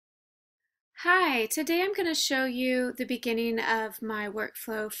Hi, today I'm going to show you the beginning of my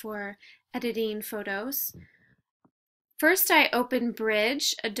workflow for editing photos. First, I open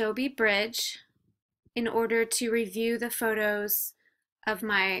Bridge, Adobe Bridge, in order to review the photos of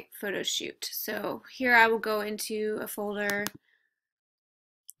my photo shoot. So here I will go into a folder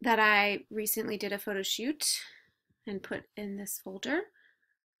that I recently did a photo shoot and put in this folder.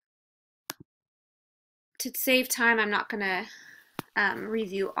 To save time, I'm not going to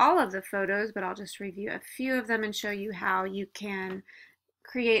review all of the photos, but I'll just review a few of them and show you how you can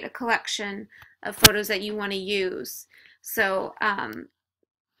create a collection of photos that you want to use. So I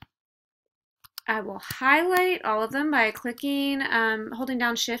will highlight all of them by clicking, holding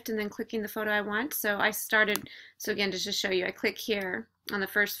down Shift and then clicking the photo I want. So again, just to show you, I click here on the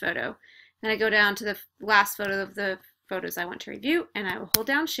first photo, then I go down to the last photo of the photos I want to review, and I will hold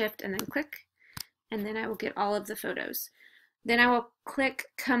down Shift and then click, and then I will get all of the photos. Then I will click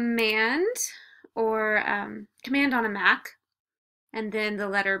Command or Command on a Mac, and then the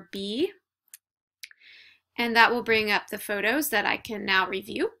letter B, and that will bring up the photos that I can now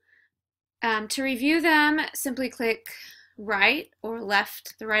review. To review them, simply click right or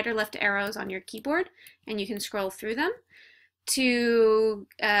left, the right or left arrows on your keyboard, and you can scroll through them.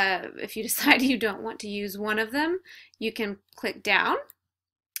 If you decide you don't want to use one of them, you can click down,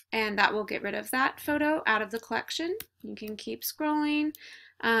 and that will get rid of that photo out of the collection. You can keep scrolling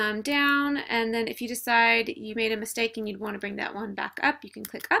down, and then if you decide you made a mistake and you'd want to bring that one back up, you can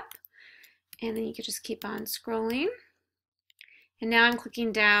click up, and then you can just keep on scrolling. And now I'm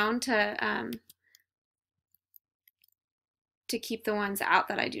clicking down to keep the ones out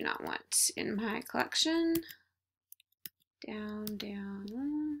that I do not want in my collection. Down, down,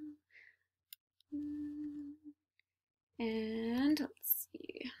 and let's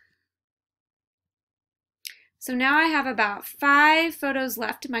see. So now I have about 5 photos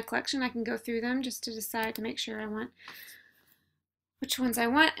left in my collection. I can go through them just to decide to make sure I want which ones I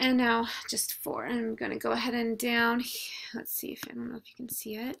want, and now just 4. And I'm going to go ahead and down. Let's see if I don't know if you can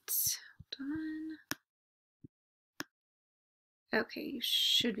see it. Hold on. Okay, you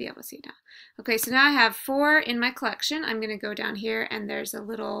should be able to see it now. Okay, so now I have 4 in my collection. I'm going to go down here, and there's a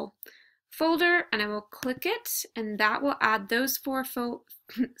little folder, and I will click it, and that will add those 4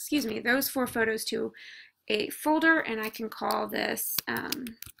 those 4 photos to a folder, and I can call this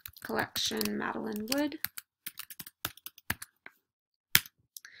Collection Madeline Wood.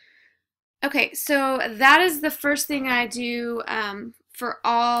 Okay, so that is the first thing I do for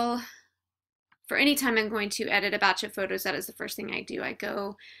any time I'm going to edit a batch of photos. That is the first thing I do. I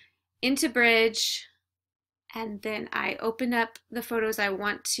go into Bridge, and then I open up the photos I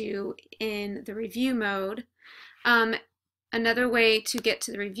want to in the review mode. Another way to get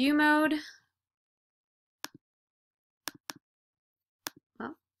to the review mode,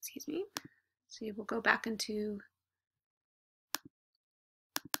 well, excuse me, so we'll go back into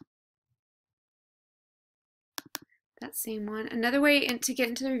that same one. Another way to get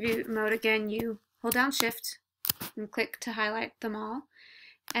into the review mode, again, you hold down Shift and click to highlight them all.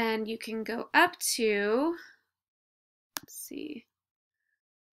 And you can go up to, let's see,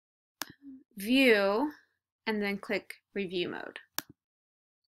 View, and then click Review Mode.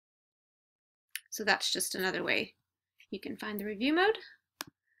 So that's just another way you can find the review mode.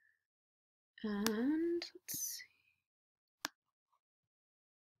 And let's see.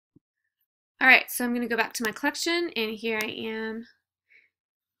 All right, so I'm going to go back to my collection, and here I am.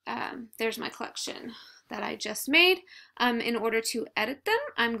 There's my collection that I just made. In order to edit them,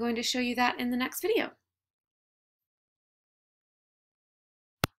 I'm going to show you that in the next video.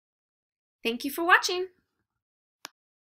 Thank you for watching.